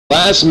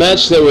Last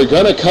match that we're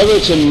going to cover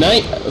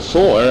tonight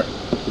for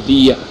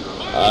the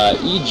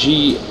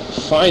EG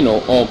final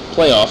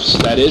playoffs,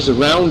 that is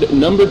round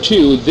number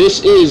 2.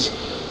 This is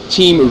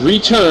Team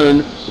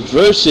Return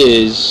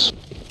versus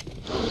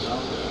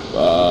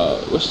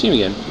what's the team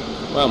again?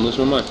 Wow, I'm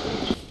losing my mind.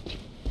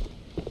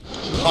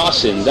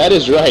 Hausen, that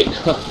is right.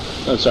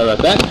 I'm sorry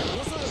about that.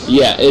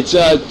 Yeah, it's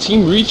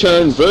Team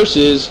Return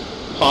versus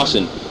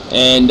Hausen.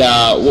 And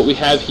what we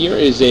have here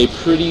is a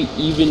pretty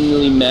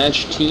evenly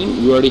matched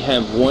team. We already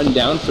have one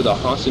down for the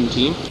Hausen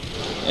team,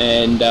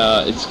 and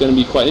it's going to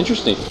be quite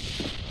interesting.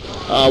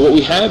 What we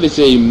have is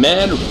a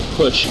mad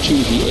push to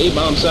the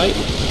A-bomb site,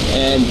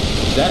 and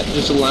that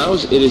just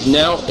allows, it is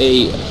now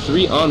a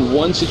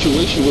 3-on-1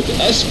 situation with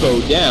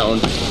Espo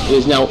down. It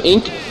is now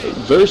Inc.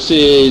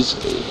 versus,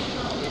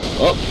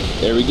 oh,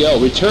 there we go,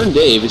 Return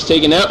Dave is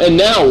taken out, and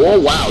now, oh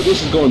wow,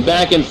 this is going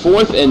back and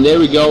forth, and there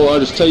we go. I'll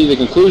just tell you the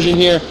conclusion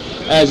here,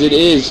 as it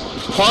is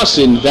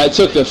Hausen that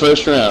took the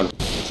first round.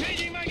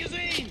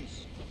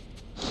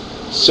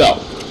 So,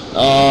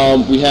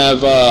 we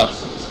have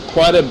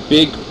quite a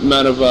big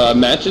amount of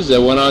matches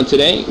that went on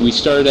today. We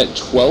started at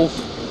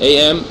 12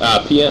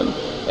 p.m.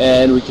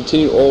 and we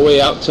continue all the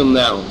way out till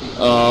now.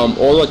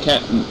 All the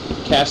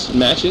cast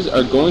matches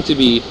are going to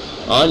be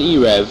on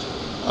e-rev.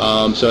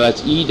 So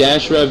that's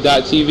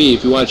e-rev.tv.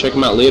 If you want to check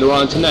them out later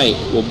on tonight,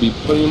 we'll be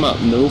putting them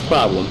up, no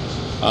problem.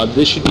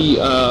 This should be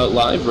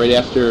live right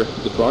after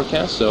the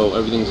broadcast, so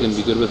everything's going to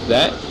be good with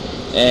that.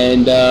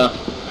 And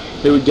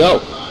here we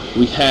go.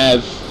 We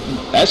have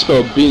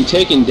Espo being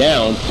taken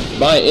down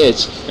by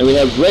it, and we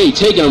have Ray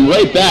taking him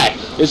right back.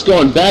 It's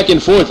going back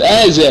and forth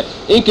as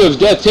Ink of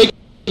Death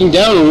taking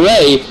down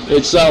Ray.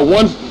 It's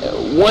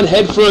one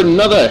head for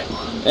another,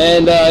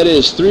 and it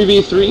is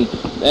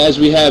 3v3 as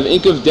we have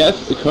Ink of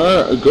Death, the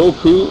car,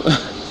 Goku,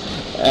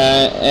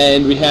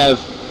 and we have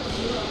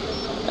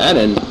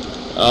Anan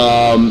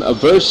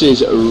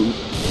versus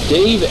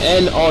Dave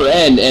and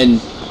RN,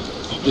 and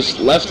just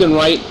left and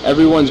right,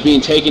 everyone's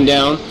being taken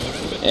down,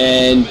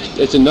 and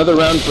it's another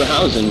round for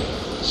Hausen.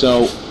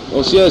 So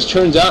we'll see how this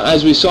turns out.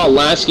 As we saw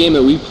last game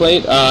that we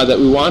played, that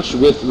we watched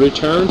with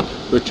Return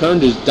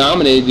just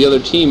dominated the other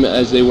team,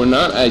 as they were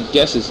not, I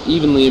guess, as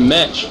evenly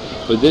matched,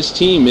 but this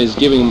team is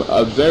giving them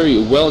a very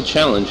well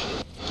challenge.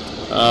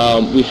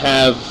 We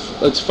have,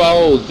 let's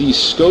follow the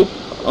scope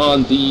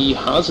on the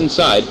Hausen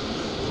side,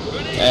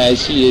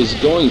 as he is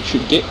going to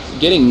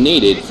getting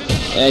naded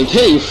and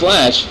getting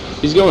flash.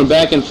 He's going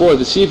back and forth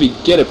to see if he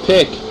can get a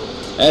pick,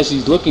 as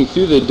he's looking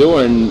through the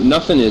door and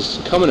nothing is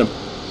coming to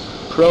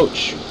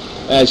approach,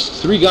 as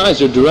 3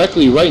 guys are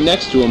directly right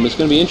next to him. It's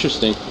going to be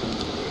interesting.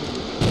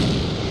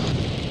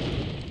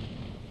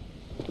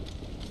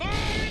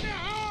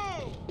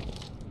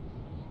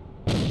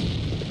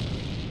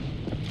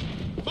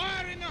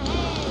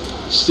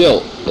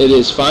 Still, it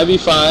is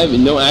 5v5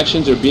 and no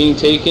actions are being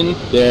taken.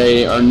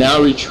 They are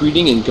now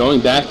retreating and going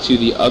back to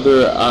the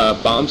other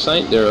bomb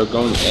site. They're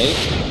going A.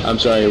 I'm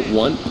sorry,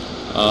 1.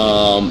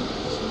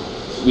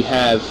 We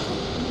have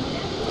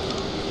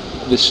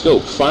the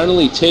scope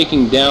finally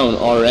taking down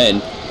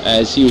RN,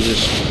 as he was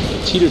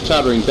just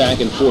teeter-tottering back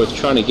and forth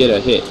trying to get a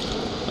hit.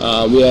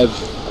 We have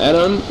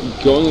Adam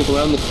going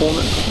around the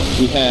corner.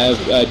 We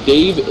have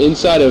Dave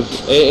inside of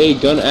AA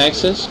gun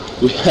access.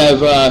 We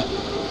have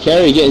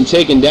Carrie getting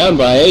taken down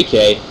by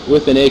AK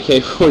with an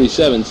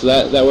AK-47, so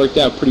that worked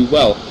out pretty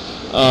well.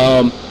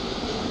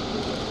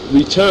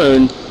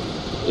 Return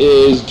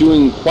is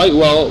doing quite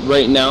well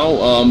right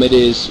now. It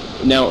is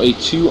now a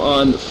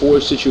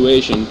 2-on-4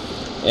 situation,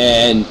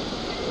 and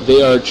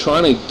they are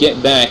trying to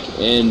get back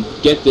and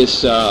get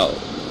this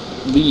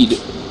lead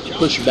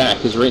pushed back,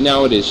 because right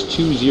now it is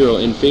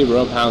 2-0 in favor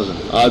of Hausen.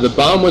 The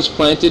bomb was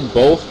planted.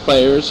 Both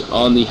players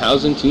on the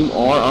Hausen team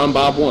are on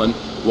Bob 1,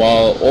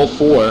 while all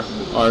 4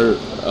 are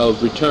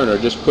of Return are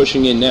just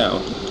pushing in now.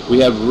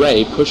 We have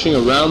Ray pushing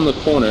around the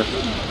corner,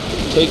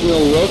 taking a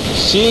look,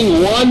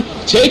 seeing one,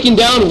 taking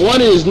down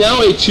one. It is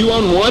now a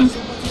 2-on-1,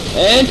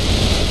 and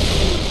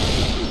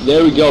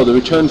there we go. The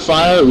Return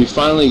fire. We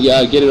finally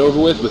get it over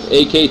with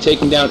AK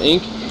taking down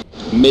Ink,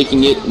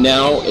 making it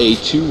now a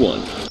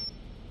 2-1.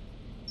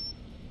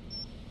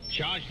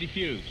 Charge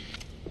defused.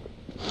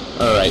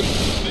 All right.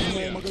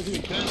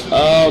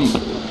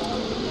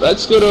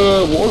 Let's go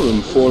to War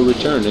Room for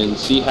Return and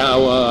see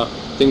how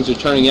things are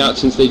turning out,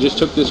 since they just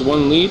took this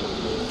one lead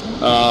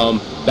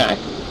back.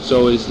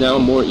 So it is now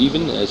more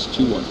even as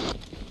 2-1.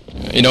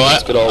 You know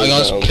what? I'm gonna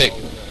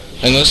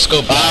just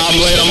go back. I'm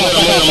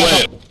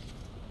late.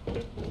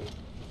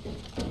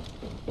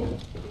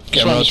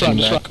 Just run.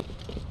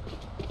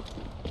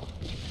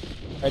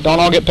 Alright, don't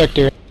all get picked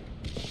here.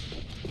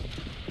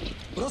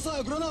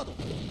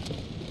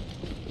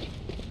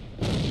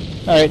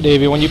 Alright,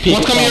 Davey, when you peek.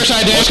 One coming your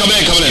side, Dan. Coming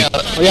in.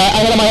 Oh, yeah,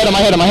 I hit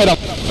him.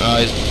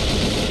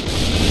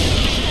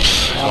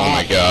 Oh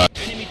my god.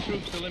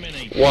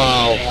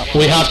 Wow.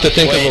 We have to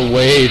think of a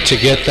way to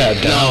get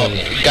that down.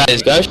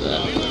 Guys,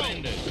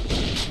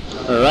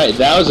 Alright,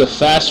 that was a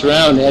fast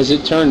round. As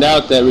it turned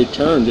out, that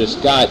Return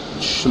just got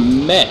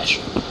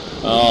smashed.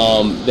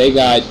 They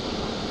got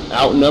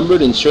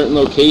outnumbered in certain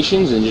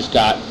locations and just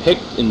got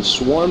picked and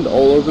swarmed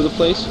all over the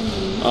place.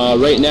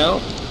 Right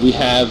now, we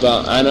have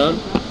Anon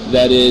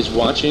that is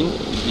watching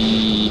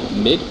the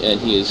mid, and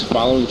he is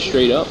following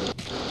straight up.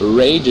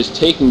 Ray just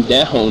taking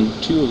down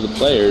 2 of the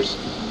players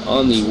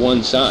on the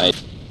one side.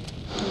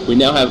 We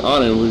now have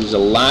Anon, which is the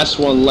last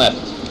one left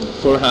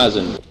for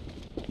Hausen.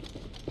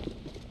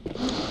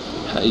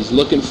 He's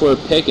looking for a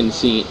pick and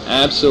seeing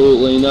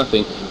absolutely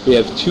nothing. We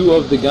have 2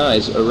 of the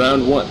guys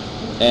around 1,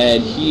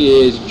 and he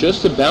is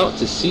just about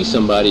to see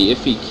somebody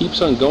if he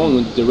keeps on going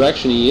in the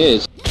direction he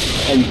is.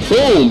 And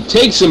boom,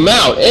 takes him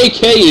out.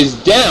 AK is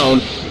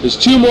down. There's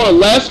 2 more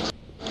left,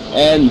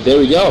 and there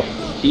we go.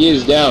 He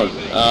is down.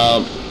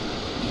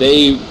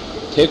 They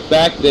take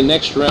back the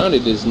next round.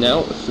 It is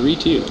now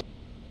 3-2.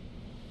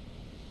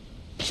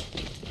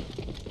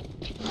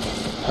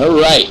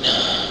 Alright,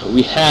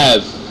 we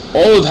have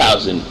all of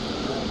Hausen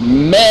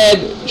mad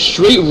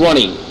straight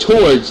running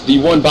towards the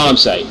 1 bomb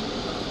site,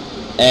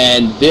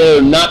 and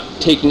they're not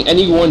taking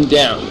anyone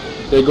down.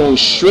 They're going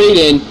straight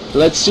in.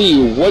 Let's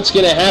see what's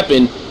going to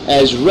happen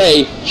as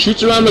Ray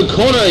shoots around the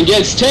corner and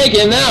gets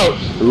taken out.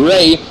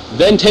 Ray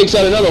then takes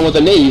out another one with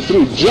a nade he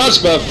threw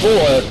just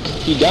before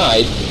he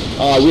died.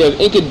 We have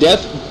Inca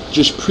Death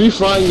just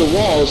pre-frying the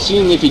wall,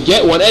 seeing if he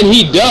get one, and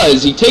he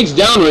does. He takes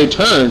down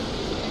Return,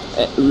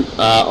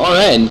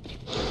 RN,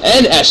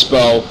 and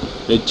Espo,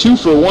 the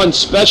 2-for-1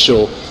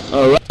 special.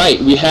 Alright,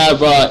 we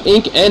have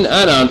Ink and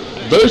Anon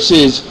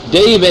versus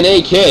Dave and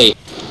AK.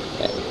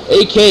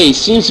 AK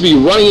seems to be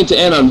running into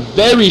Anon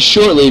very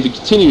shortly if he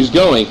continues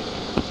going.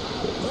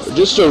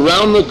 Just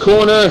around the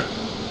corner,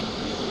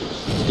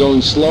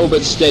 going slow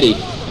but steady.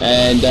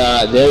 And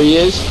there he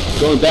is,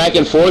 going back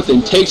and forth,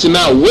 and takes him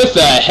out with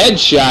a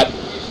headshot.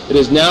 It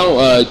is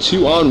now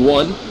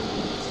 2-on-1,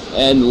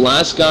 and the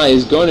last guy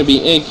is going to be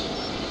Ink.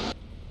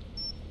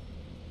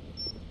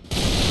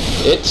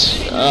 It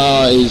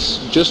is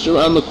just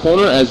around the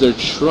corner as they're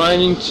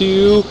trying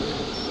to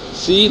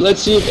see.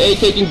 Let's see if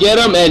AK can get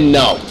him, and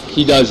no,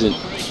 he doesn't.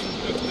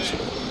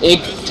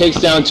 Ink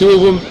takes down 2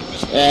 of them,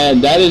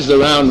 and that is the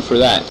round for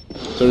that.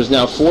 So it is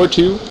now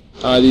 4-2.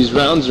 These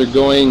rounds are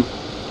going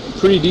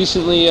pretty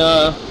decently,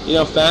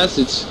 fast.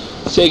 It's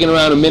taking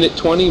around a minute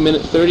 20,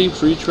 minute 30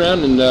 for each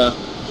round, and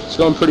it's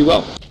going pretty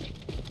well.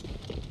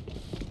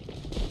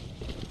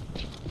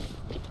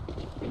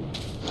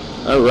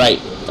 All right.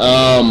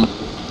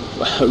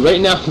 Right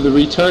now, the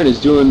Return is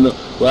doing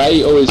what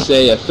I always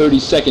say, a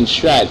 30-second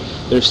strat.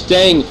 They're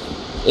staying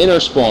in our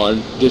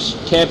spawn, just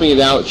camping it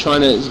out,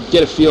 trying to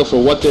get a feel for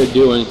what they're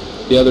doing,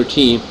 the other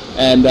team,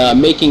 and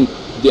making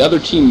the other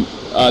team,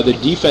 the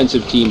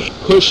defensive team,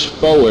 push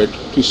forward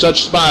to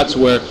such spots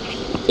where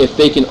if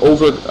they can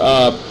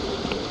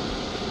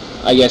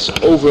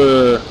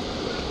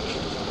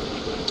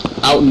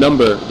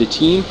outnumber the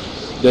team,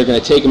 they're going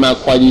to take them out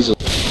quite easily.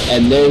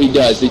 And there he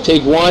does. They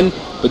take one,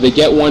 but they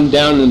get one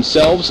down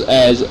themselves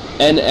as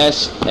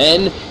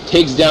NSN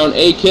takes down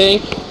AK.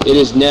 It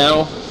is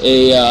now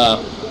a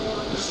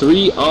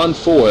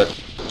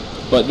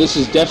 3-on-4. But this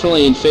is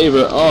definitely in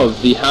favor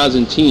of the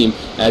Hausen team,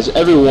 as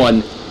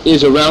everyone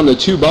is around the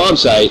 2 bomb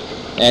site,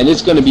 and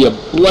it's going to be a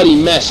bloody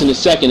mess in a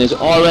second as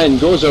RN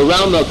goes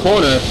around the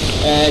corner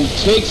and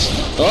takes...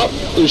 Oh,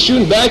 they're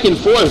shooting back and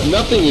forth.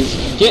 Nothing is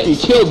getting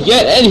killed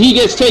yet, and he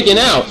gets taken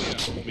out.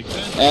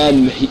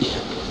 And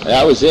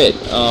that was it.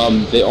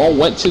 They all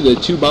went to the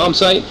 2 bomb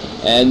site,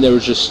 and there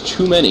was just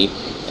too many,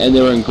 and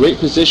they were in great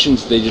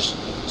positions. They just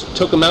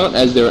took them out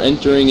as they were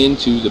entering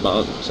into the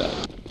bomb site.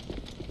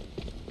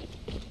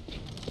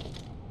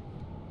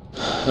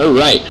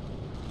 Alright.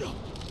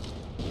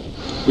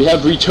 We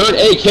have Return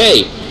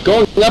AK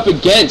going up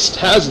against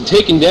Hausen,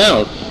 taken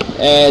down,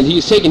 and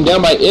he's taken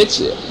down by Itz.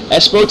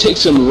 Espo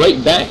takes him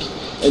right back,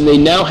 and they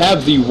now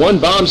have the 1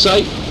 bomb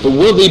site, but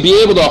will they be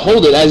able to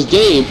hold it as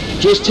Dave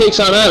just takes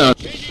on Anon?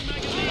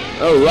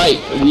 Alright,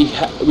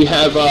 we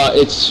have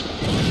it's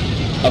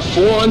a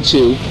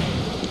 4-on-2.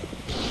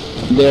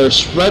 They're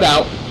spread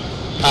out,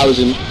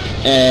 Hausen,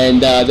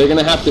 and they're going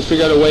to have to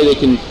figure out a way they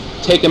can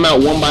take them out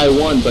one by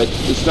one, but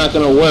it's not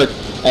going to work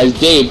as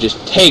Dave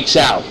just takes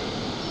out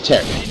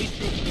Terry.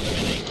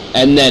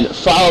 And then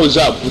follows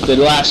up with the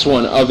last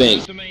one of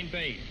Ink.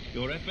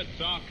 Your efforts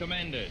are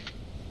commended.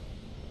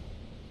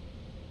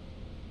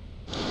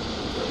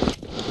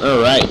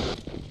 Alright.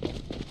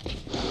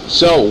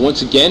 So,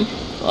 once again,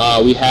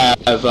 we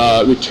have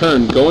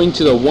Return going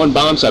to the 1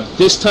 bomb site.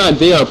 This time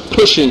they are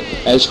pushing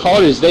as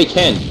hard as they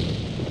can.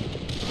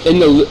 In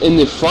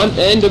the front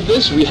end of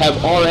this, we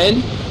have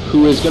RN,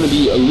 who is going to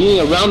be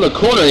leaning around the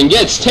corner and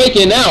gets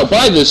taken out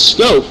by the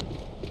scope.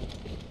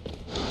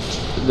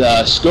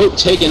 The scope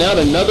taken out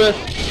another,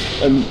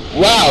 and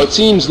wow, it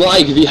seems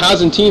like the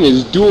Hausen team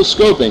is dual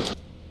scoping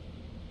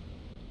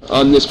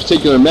on this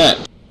particular map.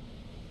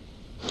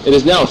 It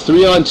is now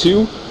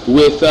 3-on-2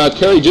 with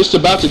Kerry just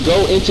about to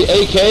go into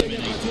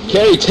AK.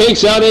 Kerry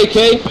takes out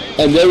AK,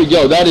 and there we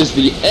go. That is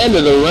the end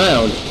of the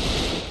round.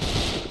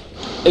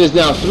 It is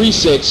now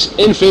 3-6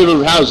 in favor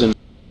of Hausen.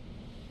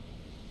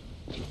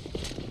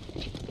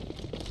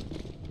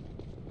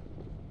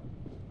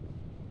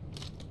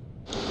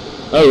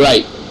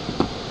 Alright.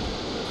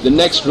 The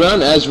next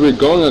round, as we're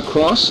going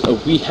across,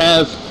 we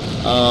have,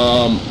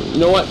 you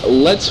know what,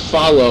 let's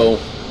follow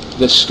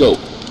the scope.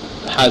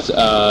 Has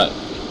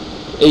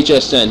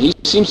HS10. He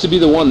seems to be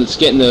the one that's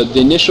getting the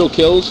initial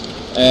kills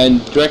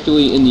and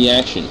directly in the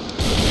action.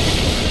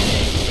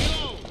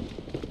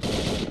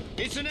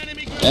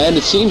 And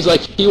it seems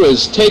like he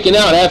was taken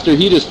out after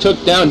he just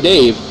took down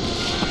Dave.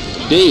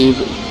 Dave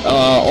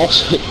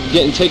also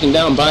getting taken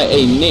down by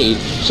a nade.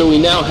 So we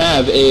now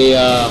have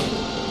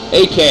a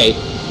AK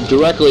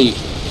directly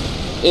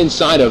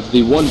inside of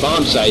the one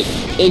bomb site.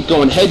 Ink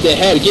going head to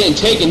head, getting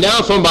taken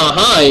down from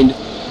behind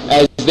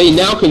as they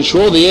now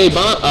control the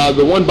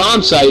the one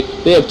bomb site.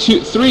 They have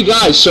three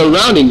guys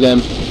surrounding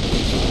them.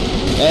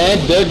 And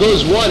there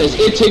goes one as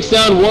it takes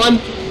down one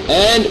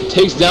and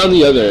takes down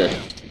the other.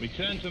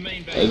 Return to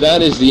main base.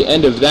 That is the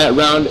end of that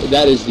round.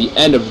 That is the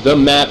end of the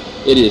map.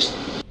 It is